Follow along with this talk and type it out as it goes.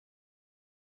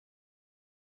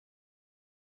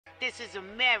This is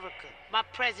America. My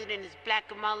president is black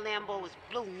and my Lambo is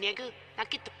blue, nigga. Now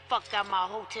get the fuck out my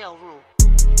hotel room.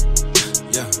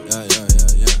 Yeah.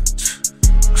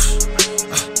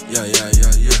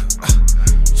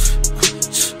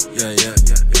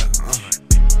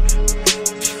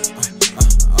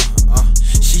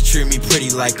 She treat me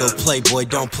pretty like a Playboy,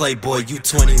 don't play boy, you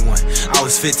 21. I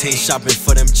was 15 shopping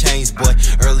for them chains, boy.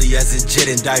 Early as a jit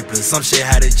and diapers, some shit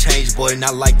had to change, boy.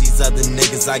 Not like these other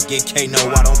niggas, I get K, no,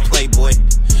 I don't play, boy.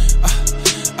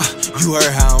 You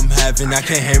heard how I'm having, I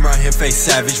can't hang around here face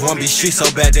savage. Wanna be street so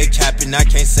bad they cappin'. I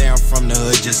can't say I'm from the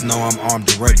hood, just know I'm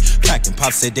armed and ready. Packin',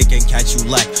 pop said they can't catch you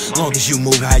lack. Long as you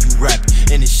move how you rap,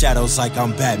 in the shadows like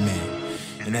I'm Batman.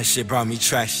 And that shit brought me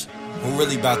traction. I'm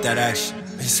really about that action.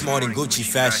 It's more than Gucci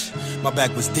fashion. My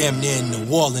back was damn near in the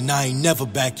wall and I ain't never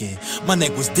back in. My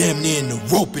neck was damn near in the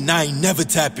rope and I ain't never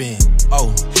tap in.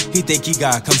 Oh, he think he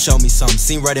got, come show me something.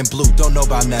 Seen red and blue, don't know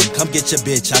about nothing. Come get your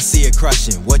bitch, I see it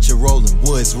crushing. What you rolling,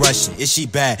 woods rushing. Is she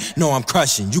bad? No, I'm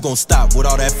crushing. You gon' stop with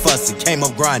all that fussing. Came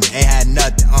up grinding, ain't had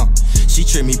nothing, She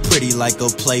treat me pretty like a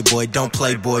Playboy, don't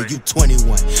play boy, you 21.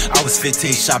 I was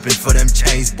 15 shopping for them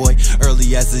chains, boy.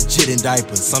 Early as a jit and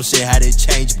diapers, some shit had to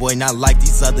change, boy. Not like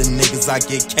these other niggas, I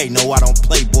get K, no, I don't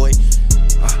play, boy.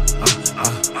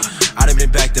 I done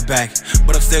been back to back,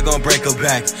 but I'm still gon' break her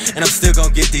back, and I'm still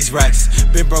gon' get these racks.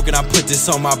 Been broken, I put this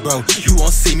on my bro, you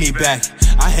won't see me back.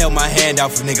 I held my hand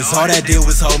out for niggas, all that did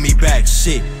was hold me back.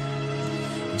 Shit,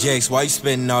 Jx, why you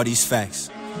spitting all these facts?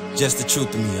 Just the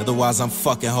truth to me, otherwise I'm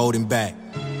fucking holding back.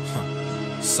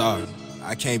 Sorry,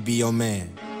 I can't be your man.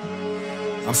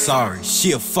 I'm sorry,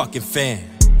 she a fucking fan.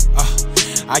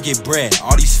 I get bread,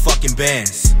 all these fucking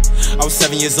bands. I was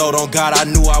 7 years old, on God, I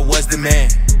knew I was the man.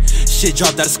 Shit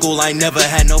dropped out of school, I ain't never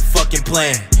had no fucking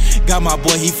plan. Got my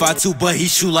boy, he 5'2", but he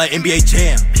shoot like NBA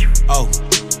Jam. Oh,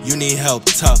 you need help,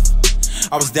 tough.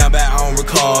 I was down bad, I don't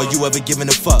recall you ever giving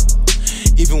a fuck.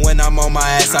 Even when I'm on my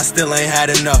ass, I still ain't had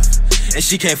enough. And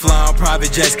she can't fly on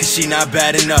private jets cause she not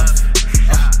bad enough.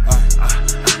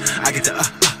 I get the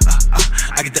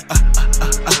I get the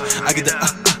I get the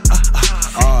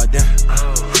oh damn.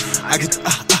 I get the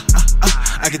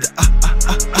I get the